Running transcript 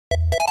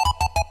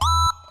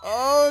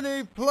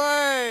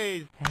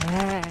Oneyplays!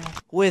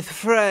 With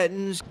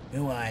friends.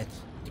 Who wants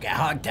to get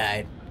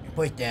hogtied and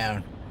pushed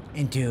down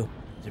into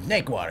some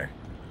snake water?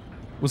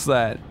 What's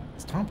that?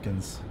 It's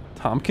Tompkins.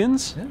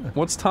 Tompkins? Yeah.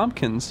 What's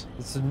Tompkins?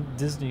 It's a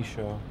Disney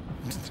show.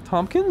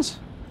 Tompkins?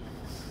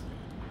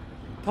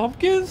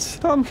 Pumpkins?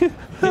 Tompkins?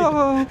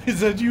 Oh, Is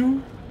that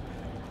you?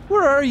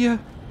 where are you?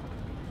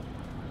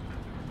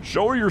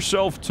 Show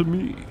yourself to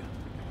me.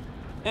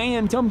 I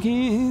am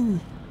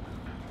Tompkins.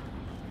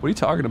 What are you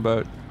talking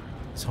about?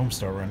 It's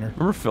Homestar Runner.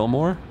 Remember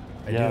Fillmore?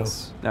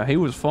 Yes. Now he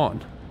was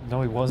fun.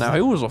 No, he wasn't. Now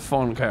he was a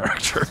fun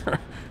character.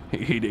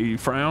 he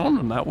frowned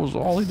and that was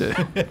all he did.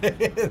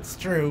 It's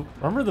true.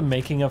 Remember the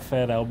making of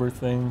Fat Albert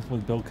thing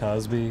with Bill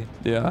Cosby?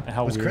 Yeah, And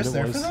how Was weird Chris it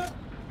there was? for that?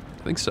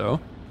 I think so.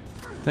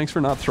 Thanks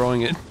for not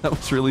throwing it. That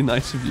was really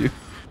nice of you.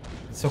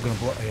 It's still gonna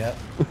blow. Yeah.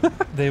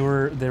 They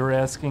were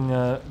asking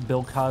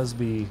Bill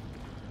Cosby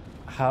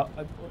how,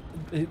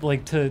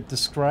 like, to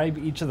describe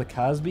each of the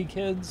Cosby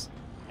kids,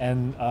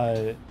 and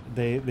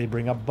they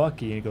bring up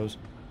Bucky, and he goes,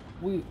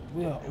 we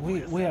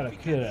had a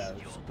kid at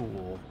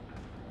school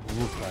who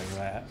looked like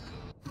that.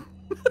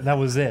 And that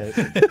was it.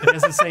 He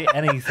doesn't say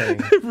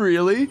anything.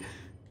 Really?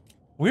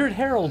 Weird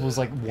Harold was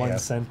like one Yeah.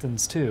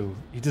 sentence too.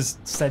 He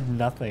just said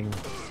nothing.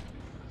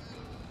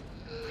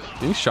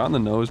 Being shot in the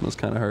nose must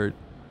kind of hurt.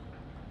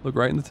 Look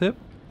right in the tip.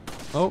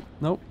 Oh,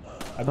 nope.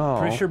 I'm No.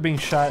 pretty sure being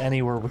shot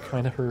anywhere would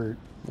kind of hurt.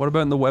 What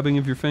about in the webbing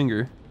of your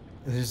finger?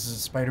 This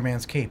is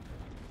Spider-Man's cape.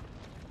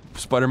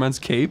 Spider-Man's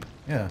cape?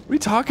 Yeah. What are you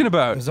talking It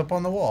about? was up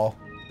on the wall.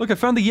 Look, I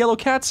found the yellow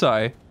cat's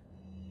eye.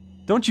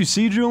 Don't you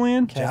see,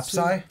 Julian? Jap's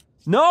eye?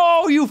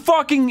 No, you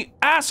fucking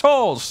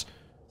assholes!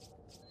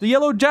 The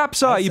yellow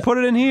Jap's eye, you put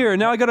it in here, and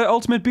now I got an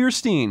ultimate beer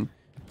steen.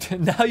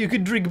 Now you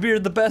can drink beer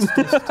the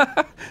bestest.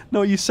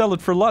 No, you sell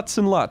it for lots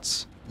and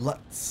lots.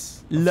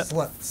 Lutz. Lutz.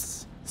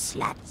 Sluts.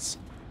 Sluts.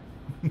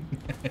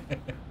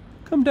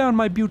 Come down,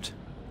 my beaut.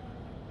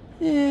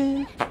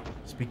 Yeah.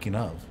 Speaking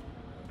of.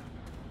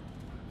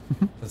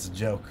 That's a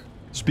joke.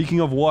 Speaking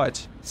of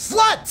what?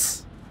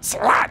 Sluts!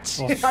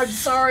 Sluts! I'm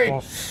sorry.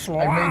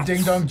 I made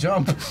Ding Dong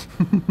jump.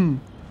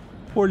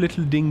 Poor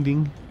little ding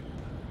ding.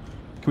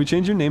 Can we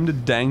change your name to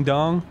Dang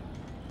Dong? Can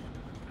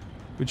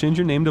we change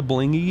your name to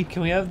Blingy?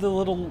 Can we have the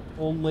little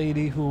old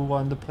lady who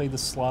wanted to play the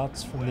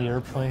slots from the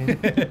airplane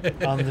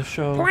on the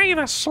show? Play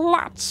the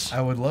sluts!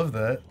 I would love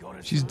that.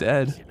 She's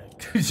dead.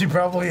 She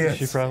probably is.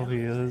 She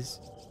probably is.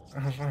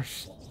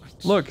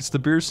 Look, it's the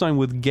beer sign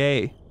with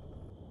gay.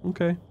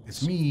 Okay.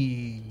 It's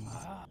me.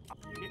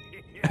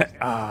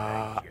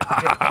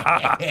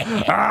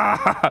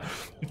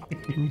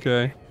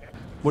 Okay.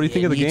 What do you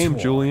think of the game,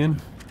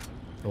 Julian?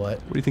 What?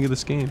 What do you think of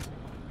this game?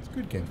 It's a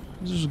good game.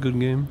 This is a good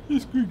game.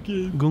 It's a good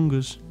game.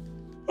 Gungas.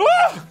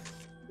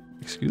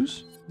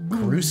 Excuse?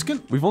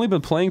 Kruskin? We've only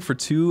been playing for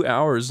 2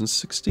 hours and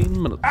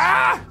 16 minutes.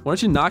 Why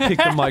don't you not kick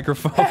the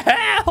microphone?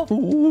 Help!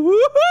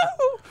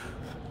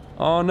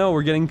 Oh no,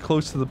 we're getting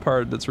close to the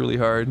part that's really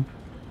hard.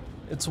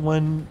 It's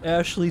when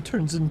Ashley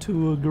turns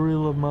into a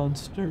gorilla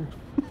monster.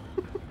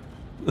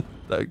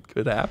 That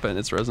could happen.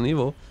 It's Resident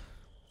Evil.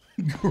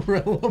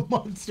 Gorilla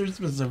monster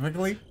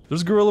specifically?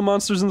 There's gorilla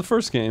monsters in the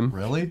first game.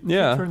 Really?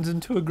 Yeah. Turns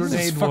into a This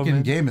grenade fucking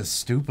woman. game is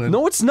stupid.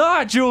 No, it's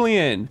not,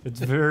 Julian! It's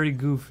very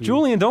goofy.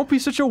 Julian, don't be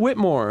such a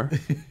Whitmore.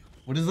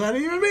 What does that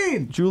even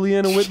mean?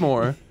 Juliana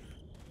Whitmore.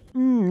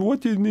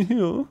 What in the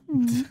hell?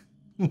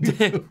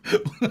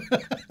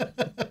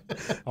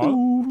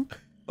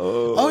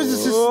 Oh,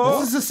 this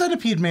is the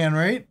centipede man,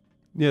 right?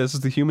 Yeah, this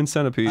is the human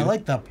centipede. I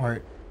like that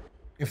part.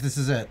 If this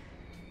is it.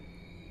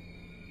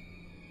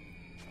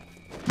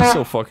 It's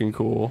so fucking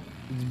cool.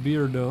 It's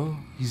Beardo.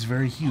 He's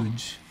very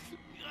huge.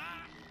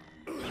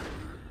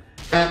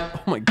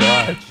 Oh my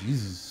god.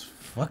 Jesus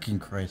fucking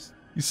Christ.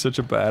 He's such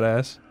a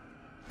badass.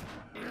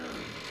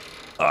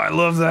 Oh, I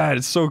love that.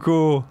 It's so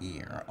cool.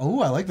 Yeah.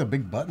 Oh, I like the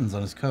big buttons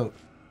on his coat.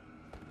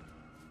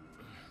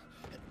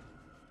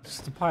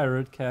 Just a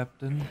pirate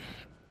captain.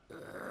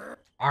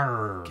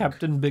 Arrgh.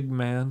 Captain Big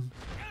Man.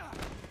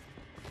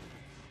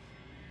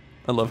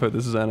 I love how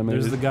this is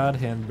animated. There's the God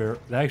Hand barrel.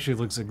 It actually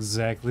looks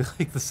exactly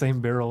like the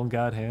same barrel in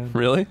God Hand.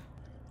 Really?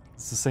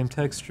 It's the same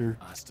texture.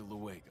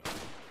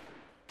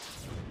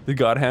 Did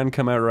God Hand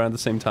come out around the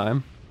same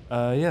time?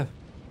 Yeah.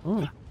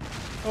 Oh.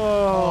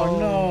 Oh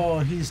no,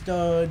 he's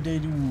dead.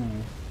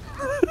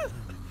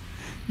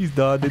 He's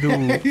dead, they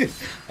do.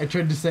 I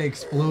tried to say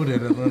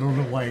exploded and I don't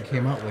know why it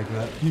came out like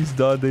that. He's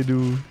dead, they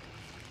do.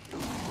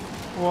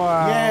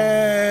 Wow.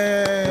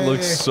 Yay! It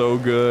looks so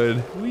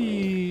good.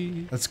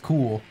 Wee. That's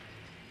cool.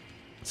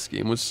 This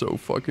game was so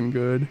fucking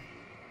good.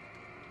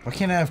 Why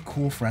can't I have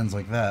cool friends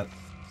like that?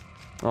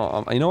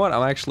 Oh, you know what?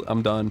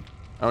 I'm done.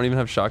 I don't even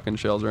have shotgun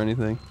shells or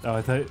anything. Oh,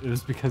 I thought it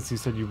was because you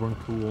said you weren't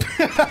cool.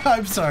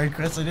 I'm sorry,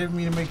 Chris. I didn't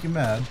mean to make you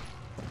mad.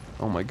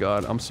 Oh my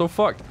god, I'm so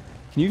fucked.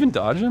 Can you even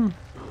dodge him?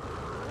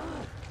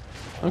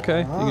 Okay,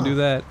 you can do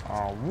that.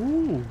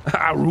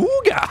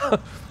 Aruga!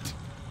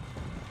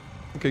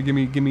 Okay, give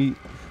me...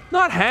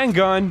 Not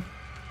handgun!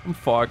 I'm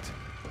fucked.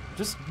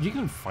 Just, you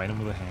can fight him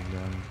with a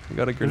handgun. I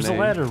got a grenade. There's a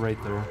ladder right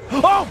there.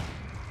 Oh!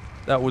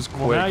 That was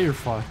quick. Well, now you're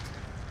fucked.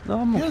 No,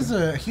 I'm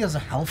okay. He has a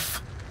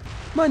health.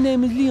 My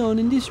name is Leon,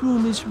 and this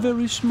room is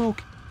very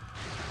smoky.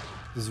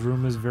 This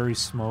room is very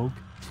smoke.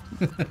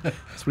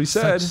 That's what he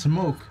said. Such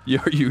smoke. You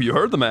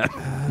heard the man.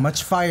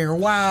 Much fire.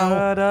 Wow.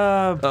 Shut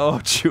up. Oh,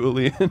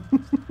 Julian.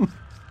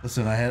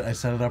 Listen, I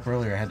set it up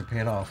earlier. I had to pay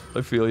it off.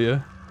 I feel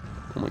you.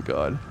 Oh my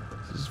god.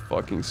 This is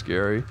fucking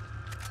scary.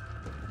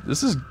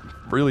 This is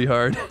really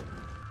hard.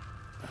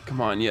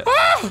 Come on, yeah.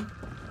 Ah!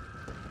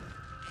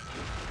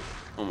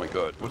 Oh my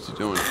god, what's he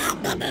doing?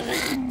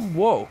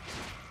 Whoa.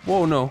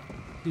 Whoa, no.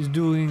 He's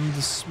doing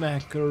the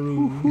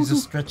smackaroo. He's a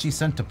stretchy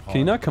centipede. Can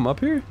you not come up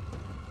here?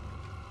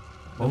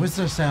 What was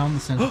the sound the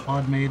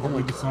centipede made that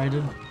we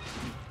decided?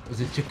 Was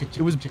it chicka chicka?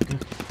 It was chicka?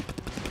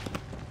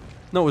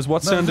 No, it was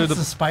what sounded the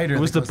spider. It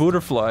was the that goes-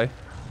 butterfly.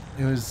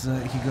 It was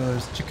he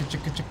goes chicka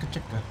chicka chicka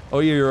chicka. Oh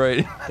yeah, you're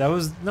right. That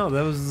was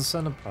the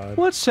centipede.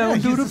 What sound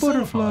Yeah, do he's the the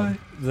butterfly?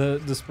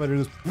 The spider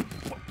goes.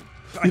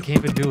 I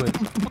can't even do it.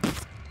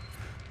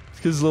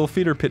 Because his little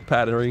feet are pit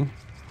pattering.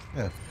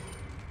 Yeah.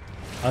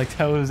 I liked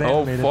how it was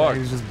Oh, animated. fuck. He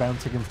was just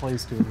bouncing in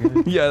place doing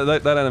it. Yeah,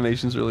 that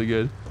animation's really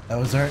good. That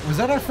was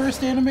that our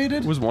first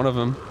animated? It was one of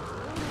them.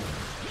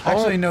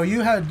 Actually, no.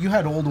 You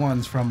had old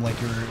ones from like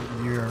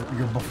your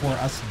before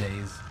us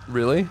days.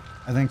 Really?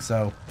 I think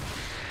so.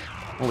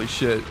 Holy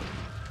shit.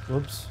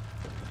 Whoops.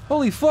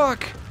 Holy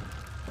fuck!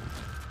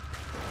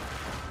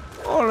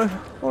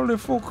 Holy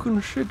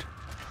fucking shit.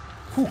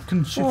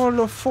 Fucking shit.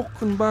 Holy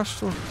fucking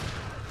bastard.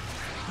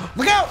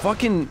 Look out!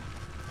 Fucking...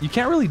 You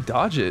can't really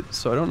dodge it,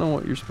 so I don't know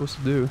what you're supposed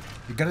to do.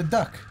 You gotta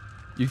duck.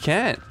 You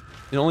can't.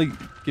 It only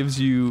gives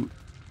you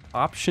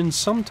options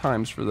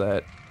sometimes for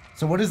that.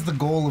 So what is the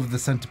goal of the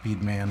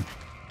centipede man?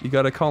 You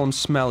gotta call him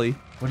Smelly.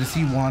 What does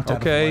he want out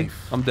of Okay,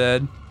 life? I'm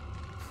dead.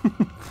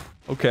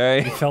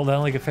 Okay. He fell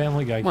down like a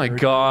Family Guy. My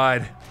character.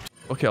 god.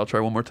 Okay, I'll try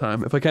one more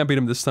time. If I can't beat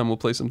him this time, we'll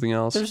play something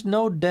else. There's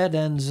no dead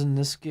ends in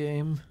this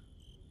game.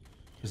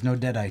 There's no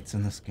deadites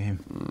in this game.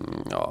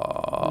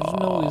 There's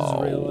no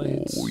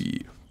Israelites.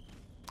 yeah.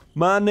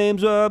 My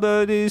name's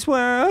Robert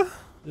Israel.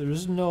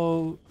 There's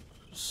no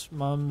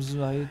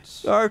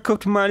Smumsites. I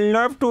cooked my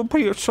leftover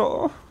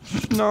pizza.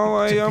 Now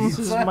I am... This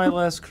is my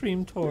last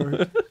cream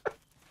tort.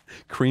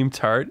 Cream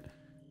tart.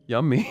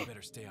 Yummy.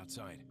 Better stay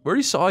outside. We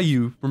already saw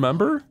you,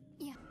 remember?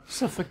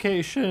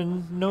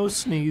 Suffocation, no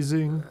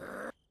sneezing.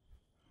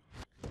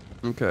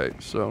 Okay,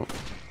 so...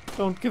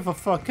 Don't give a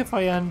fuck if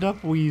I end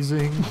up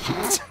wheezing.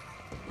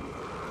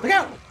 Look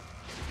out!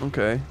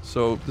 Okay,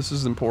 so this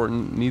is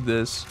important. Need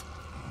this.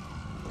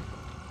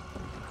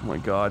 Oh my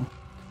god.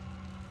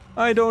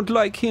 I don't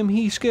like him,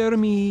 he scared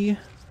me.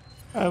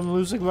 I'm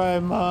losing my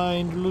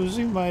mind,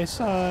 losing my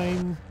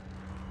sign.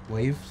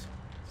 Waves.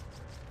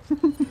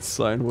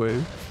 Sine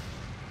wave.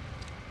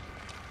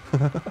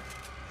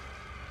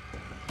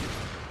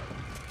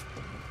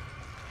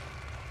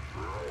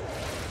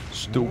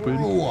 Stupid.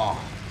 Ooh.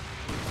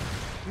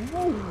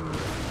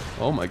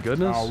 Oh my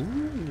goodness.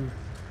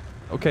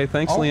 Okay,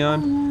 thanks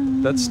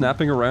Leon. That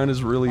snapping around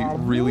is really,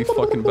 really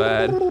fucking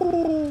bad.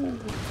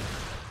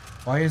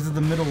 Why is it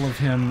the middle of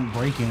him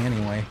breaking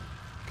anyway?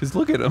 Cause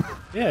look at him.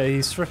 Yeah,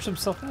 he stretched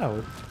himself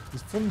out.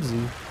 He's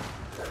flimsy.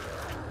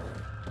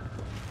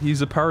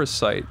 He's a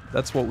parasite.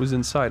 That's what was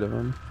inside of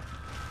him.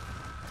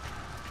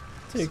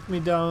 Take me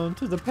down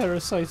to the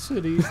parasite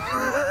city.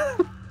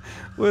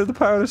 Where the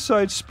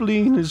parasite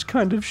spleen is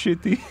kind of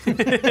shitty.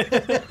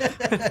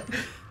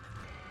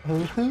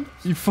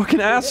 You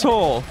fucking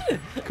asshole!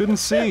 Couldn't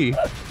see.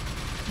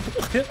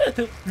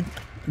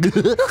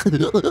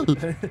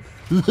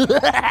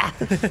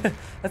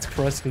 That's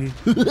crusty.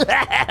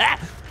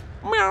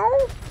 Meow.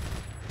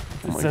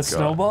 Is that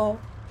Snowball?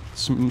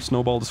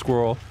 Snowball the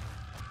squirrel.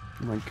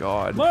 Oh my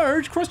god.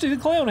 Marge, Krusty the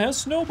Clown has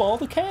Snowball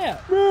the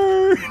cat.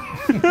 Oh!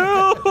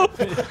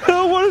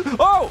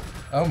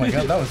 Oh my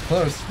god, that was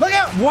close. Look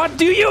out! What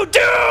do you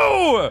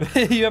do?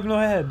 You have no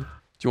head. Do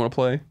you want to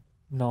play?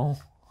 No,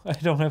 I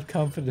don't have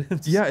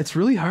confidence. Yeah, it's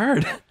really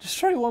hard. Just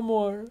try one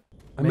more.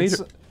 I made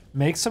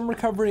Make some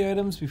recovery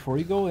items before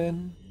you go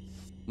in.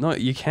 No,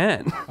 you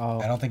can't. Oh,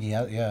 I don't think he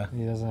has, yeah.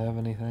 he doesn't have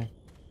anything.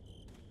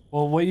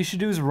 Well, what you should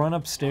do is run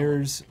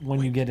upstairs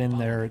when you get in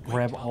there,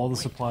 grab all the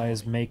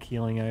supplies, make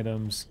healing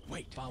items.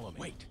 Wait, follow me.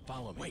 Wait,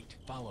 follow me. Wait,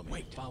 follow me.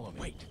 Wait, follow me.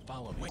 Wait,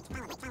 follow me.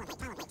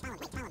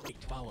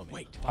 Wait, follow me.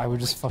 Wait, I would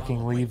just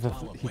fucking leave if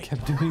he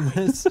kept doing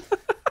this.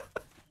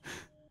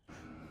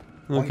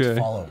 Okay.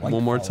 White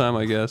One more follow. time,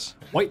 I guess.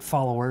 White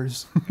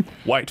followers.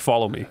 White,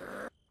 follow me.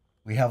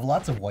 We have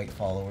lots of white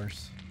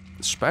followers.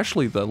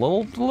 Especially the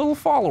little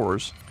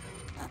followers.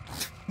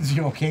 Is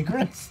you okay,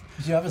 Chris?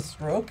 Did you have a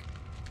stroke?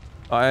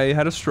 I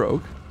had a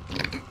stroke.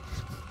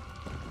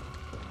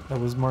 That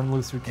was Martin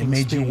Luther King's It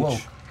made speech. you woke.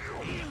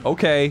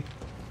 Okay.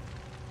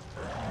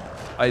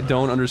 I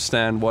don't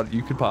understand what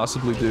you could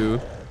possibly do.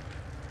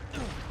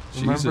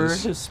 Remember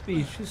Jesus. his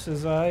speech? He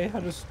says, I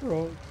had a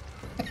stroke.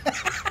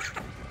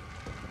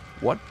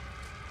 What?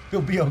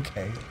 You'll be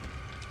okay.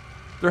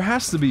 There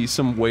has to be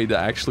some way to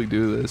actually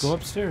do this. Go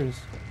upstairs.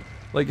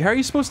 Like, how are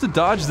you supposed to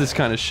dodge this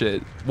kind of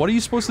shit? What are you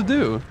supposed to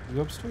do?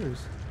 Go upstairs.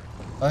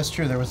 Oh, that's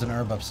true. There was an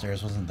herb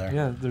upstairs, wasn't there?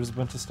 Yeah, there's a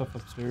bunch of stuff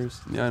upstairs.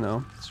 Yeah, I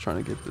know. Just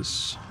trying to get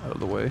this out of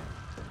the way.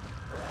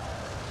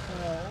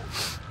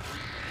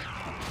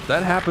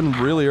 That happened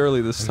really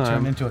early this He turned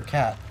time. into a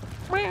cat.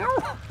 I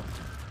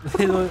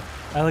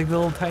like the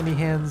little tiny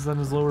hands on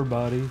his lower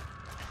body.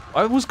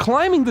 I was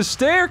climbing the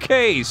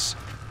staircase!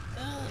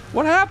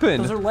 What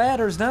happened? Those are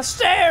ladders, not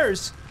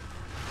stairs!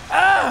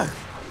 Ah!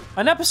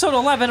 On episode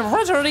 11 of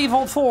Resident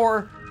Evil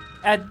 4,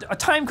 at a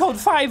time code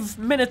 5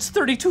 minutes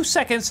 32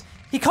 seconds,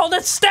 he called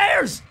it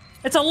stairs!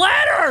 It's a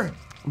ladder!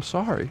 I'm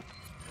sorry.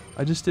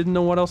 I just didn't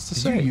know what else to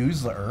Did say. you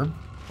use the herb?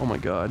 Oh my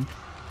god.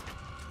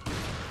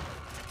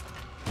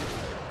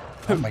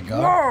 Oh my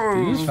god.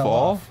 Did he just Fell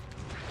fall? off.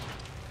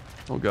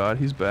 Oh god,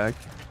 he's back.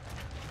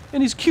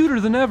 And he's cuter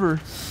than ever.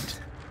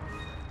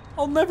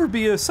 I'll never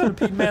be a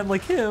centipede man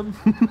like him.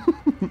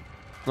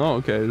 Oh,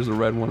 okay, there's a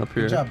red one up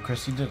here. Good job,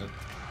 Chris. You did it.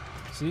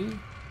 See?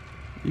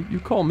 You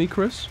call me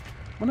Chris?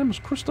 My name is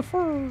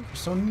Christopher.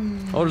 So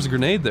neat. Oh, there's a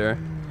grenade there.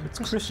 It's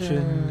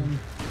Christian.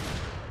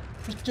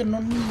 Christian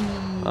on me.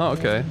 Oh,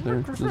 okay.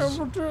 This is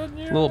a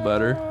little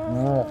better.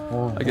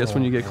 I guess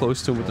when you get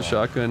close to him with the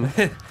shotgun.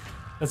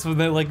 That's when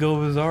they let go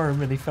of his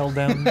arm and he fell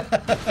down.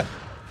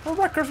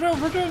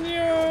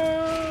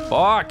 Virginia!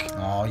 Fuck!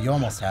 Oh, you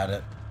almost had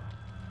it.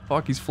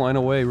 Fuck, he's flying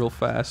away real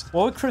fast.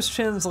 What would Chris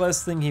Chen's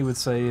last thing he would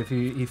say if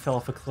he fell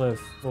off a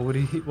cliff? What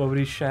would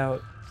he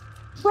shout?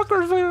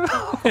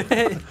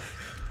 Ruckersville!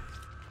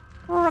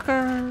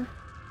 Rucker!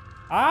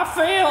 I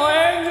feel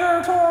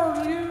anger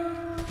towards you.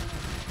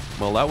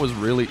 Well, that was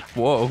really...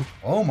 Whoa.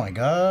 Oh my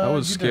god. That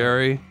was you did it.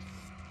 scary.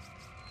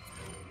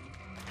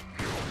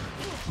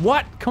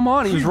 What? Come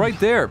on, he was right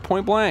there,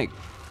 point blank.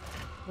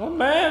 The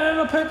man in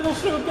a pickle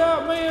suit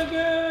got me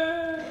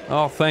again.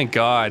 Oh, thank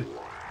God.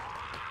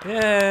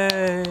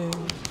 Yay.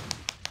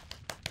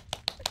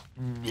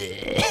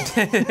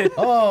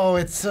 Oh,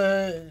 it's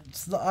the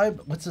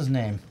what's his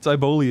name? It's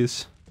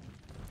Ibolius.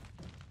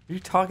 What are you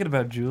talking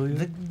about, Julia?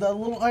 The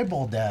little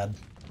eyeball dad.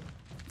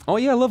 Oh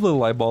yeah, I love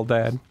Little Eyeball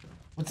Dad.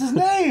 What's his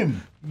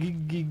name?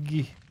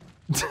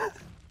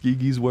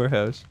 Gigi's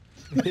Warehouse.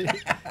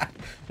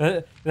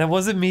 That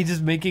wasn't me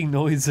just making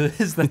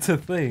noises. That's a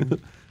thing.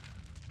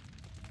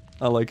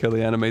 I like how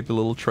they animate the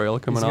little trail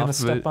coming He's gonna off of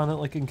step it. on it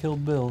like in Kill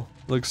Bill.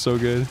 Looks so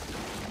good.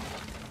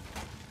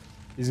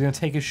 He's gonna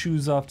take his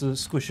shoes off to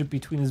squish it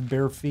between his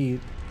bare feet.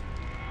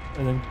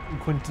 And then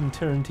Quentin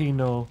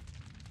Tarantino.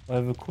 I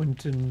have a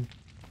Quentin.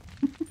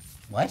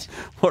 What?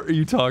 What are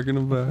you talking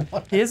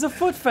about? He has a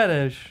foot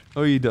fetish.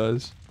 Oh, he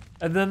does.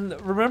 And then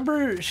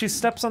remember, she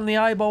steps on the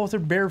eyeball with her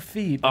bare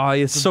feet. Oh,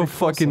 it's a so big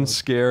fucking close-up.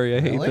 scary.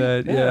 I hate Really?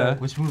 that. Yeah. Yeah.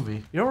 Which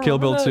movie? You don't Kill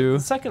remember Bill that? 2. The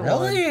second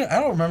one. Really? I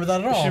don't remember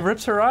that at all. She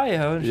rips her eye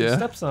out and she Yeah.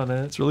 steps on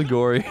it. It's really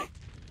gory.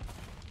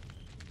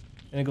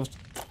 And it goes.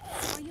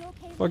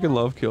 Fucking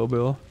love Kill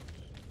Bill.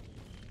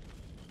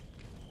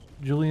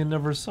 Julian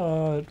never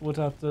saw it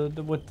without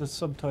with the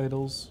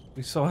subtitles.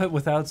 We saw it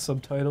without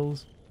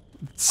subtitles.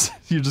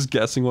 You're just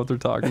guessing what they're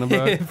talking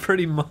about.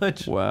 Pretty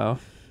much. Wow.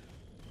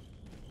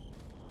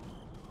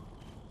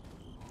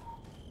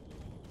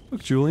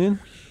 Look, Julian.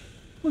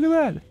 Look at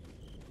that.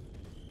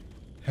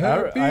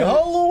 Happy I-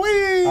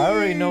 Halloween! I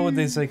already know what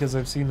they say because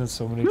I've seen this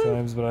so many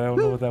times, but I don't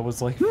know what that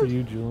was like for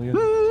you, Julian.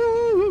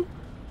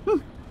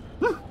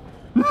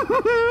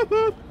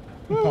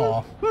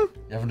 Aw, you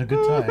having a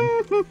good time?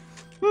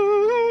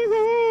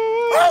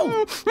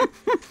 Oh!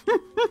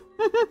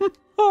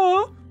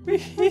 Oh.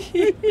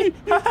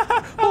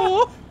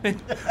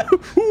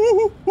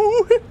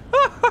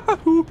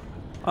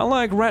 I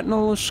like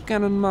retinal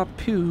scanning my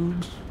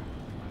pubes.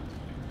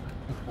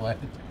 What?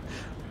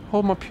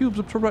 Hold my pubes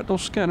up to retinal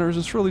scanners.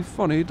 It's really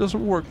funny. It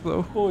doesn't work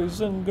though.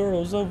 Boys and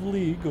girls of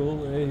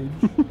legal age.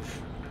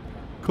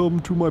 Come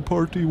to my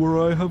party where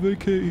I have a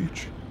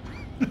cage.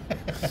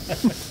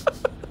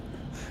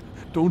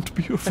 Don't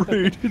be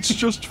afraid. It's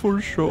just for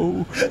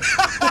show.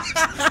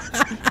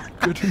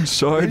 Get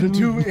inside and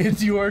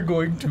You are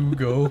going to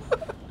go.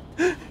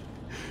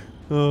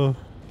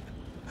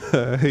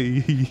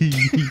 Hey,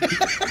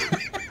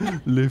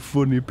 le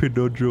funny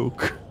pedo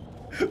joke.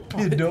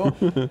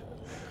 Pedo.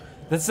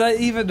 That's not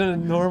even a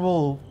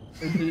normal.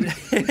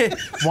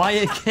 Why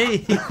a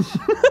cage?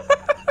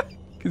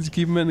 Cause you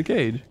keep him in the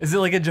cage. Is it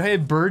like a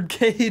giant bird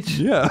cage?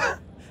 Yeah,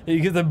 You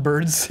get the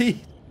bird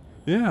seat?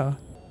 yeah.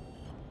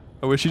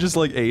 I wish you just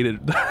like ate it,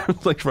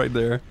 like right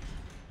there.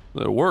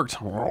 It worked.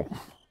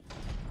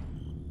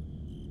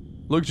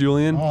 Look,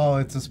 Julian. Oh,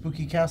 it's a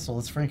spooky castle.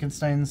 It's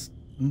Frankenstein's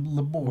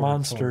laboratory.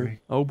 Monster.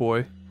 Oh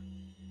boy,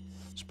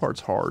 this part's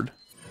hard.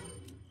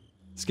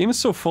 This game is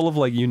so full of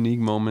like unique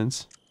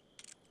moments.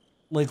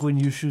 Like when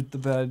you shoot the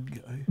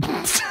bad guy.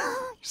 You're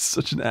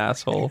such an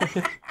asshole.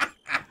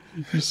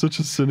 You're such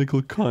a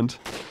cynical cunt.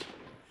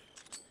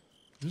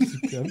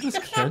 I'm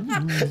just kidding.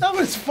 That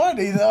was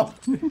funny though.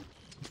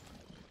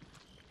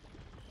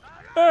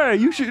 Hey,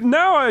 you should.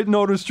 Now I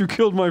noticed you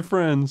killed my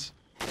friends.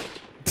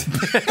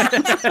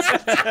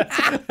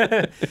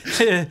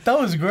 That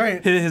was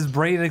great. His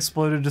brain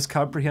exploded just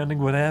comprehending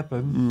what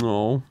happened.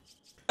 No.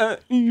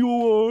 You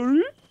are.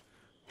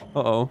 Uh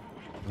oh.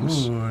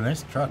 Ooh,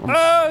 nice truck.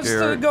 It's the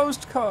scared.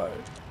 ghost car.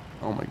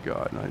 Oh my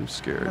god, I'm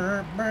scared.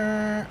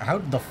 How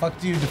the fuck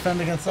do you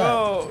defend against that?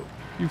 Oh,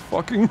 you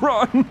fucking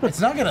run. It's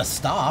not gonna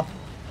stop.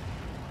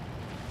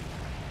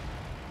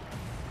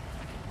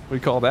 What do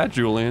you call that,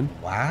 Julian?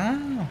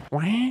 Wow.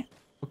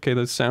 Okay,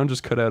 the sound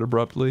just cut out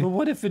abruptly. But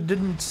what if it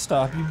didn't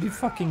stop? You'd be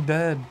fucking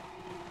dead.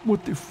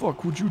 What the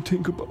fuck would you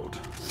think about?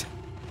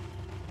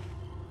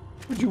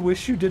 Would you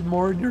wish you did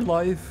more in your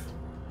life?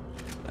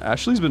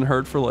 Ashley's been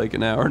hurt for like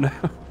an hour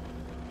now.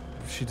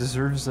 She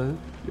deserves it.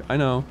 I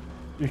know.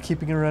 You're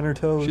keeping her on her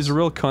toes. She's a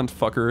real cunt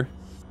fucker.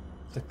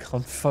 The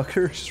cunt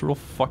fucker. She's a real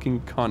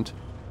fucking cunt.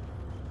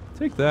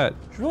 Take that.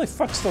 She really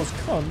fucks those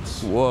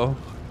cunts. Whoa.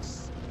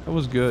 That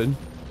was good.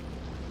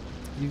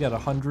 You got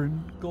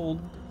 100 gold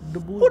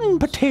doubloons. 1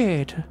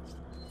 potato.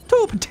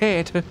 2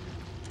 potato.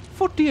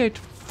 48.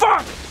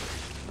 Fuck!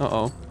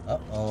 Uh-oh.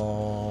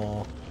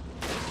 Uh-oh.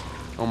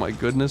 Oh my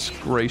goodness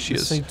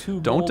gracious. Say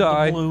 2 Don't gold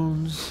die.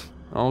 doubloons.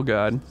 Oh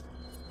god.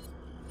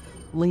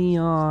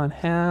 Leon,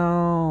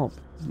 help.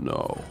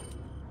 No.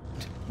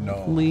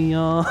 No.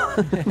 Leon.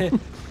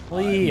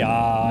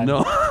 Leon.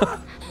 No.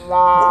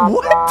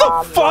 What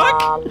the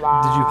fuck? Did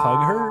you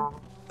hug her?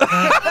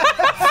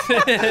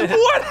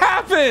 What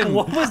happened?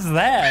 What was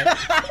that?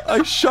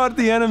 I shot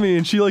the enemy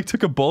and she like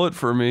took a bullet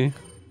for me.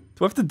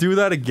 Do I have to do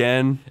that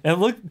again? And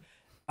look,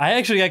 I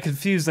actually got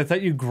confused. I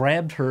thought you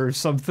grabbed her or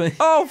something.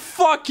 Oh,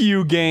 fuck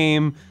you,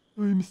 game.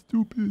 I'm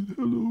stupid.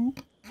 Hello.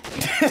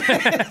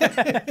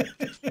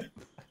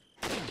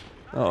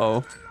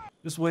 Uh-oh.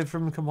 Just wait for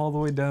him to come all the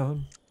way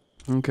down.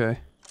 Okay.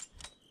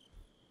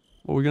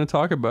 What are we gonna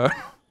talk about?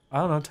 I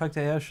don't know, talk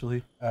to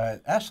Ashley.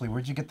 Ashley,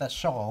 where'd you get that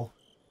shawl?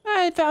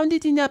 I found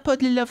it in a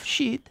puddle of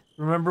shit.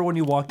 Remember when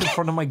you walked in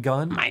front of my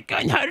gun? My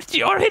gun hurts.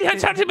 You already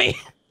hurt me.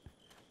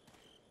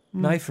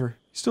 Knife her.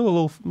 Still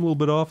a little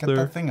bit off Get there.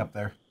 that thing up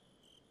there.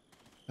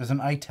 There's an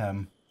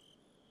item.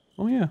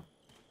 Oh yeah.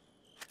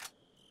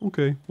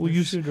 Okay, we'll You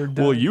use shoot her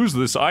down. we'll use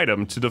this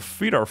item to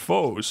defeat our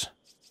foes.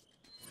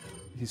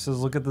 He says,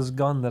 look at this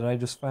gun that I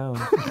just found.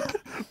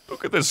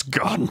 Look at this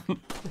gun.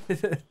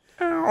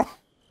 Ow.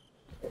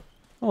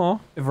 Aw.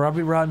 If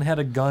Robbie Rotten had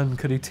a gun,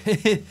 could he do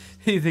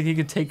you think he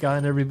could take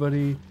on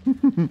everybody?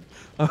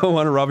 I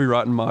want a Robbie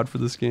Rotten mod for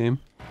this game.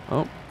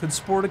 Oh. Could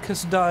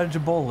Sporticus dodge a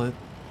bullet?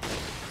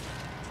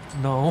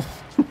 No.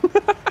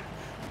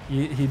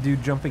 He'd do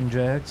jumping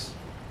jacks.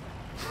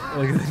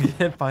 Like, get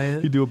hit by You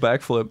it. do a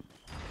backflip.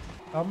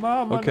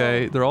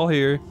 Okay, they're all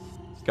here.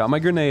 Got my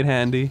grenade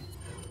handy.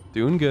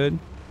 Doing good.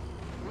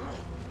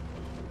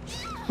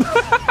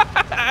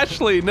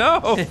 Ashley,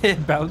 no!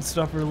 It bounced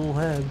off her little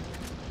head.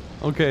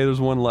 Okay, there's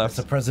one left. It's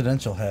a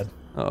presidential head.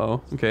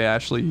 Uh-oh. Okay,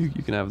 Ashley, you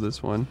can have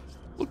this one.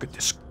 Look at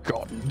this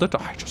gun that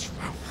I just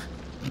found.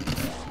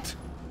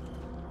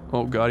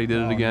 Oh god, he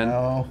did it again.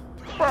 No.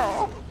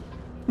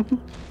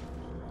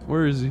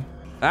 Where is he?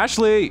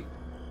 Ashley!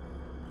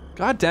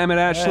 God damn it,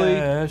 Ashley!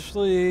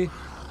 Ashley.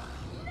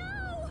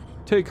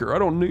 Take her, I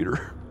don't need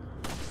her.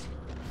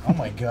 Oh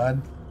my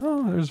god.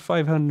 Oh, there's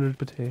 500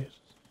 potatoes.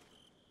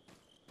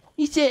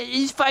 He said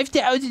it's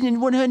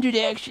 5,100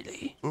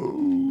 actually.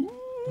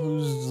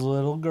 Whose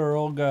little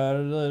girl got a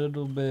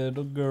little bit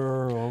of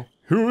girl?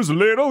 Who's a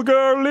little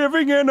girl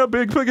living in a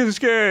big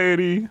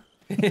spaghetti?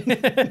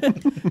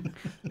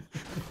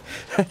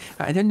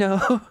 I don't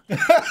know.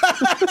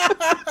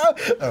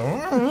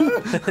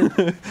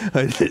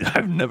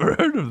 I've never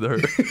heard of her.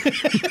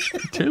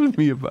 Tell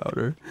me about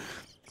her.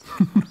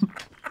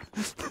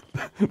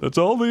 That's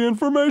all the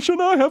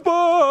information I have,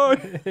 boy.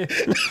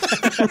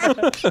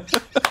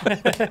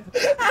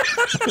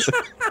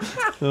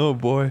 Oh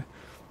boy.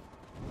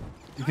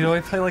 You can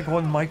only play like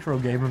one micro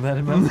game in that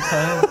amount of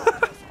time.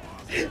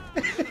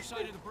 Other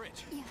side of the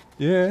bridge.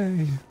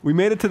 Yay. We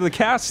made it to the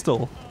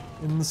castle.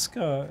 In the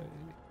sky.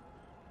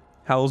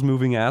 Howl's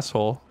moving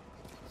asshole.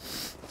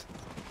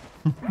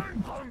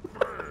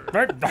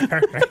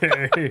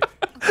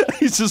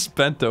 He's just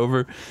bent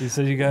over. He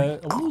said you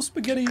got a little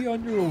spaghetti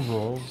on your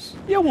overalls.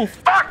 Yeah, well,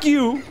 fuck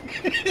you!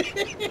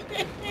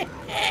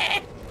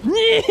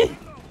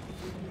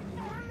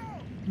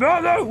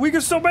 No, we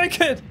can still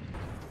make it!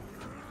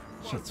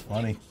 Shit's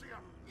funny.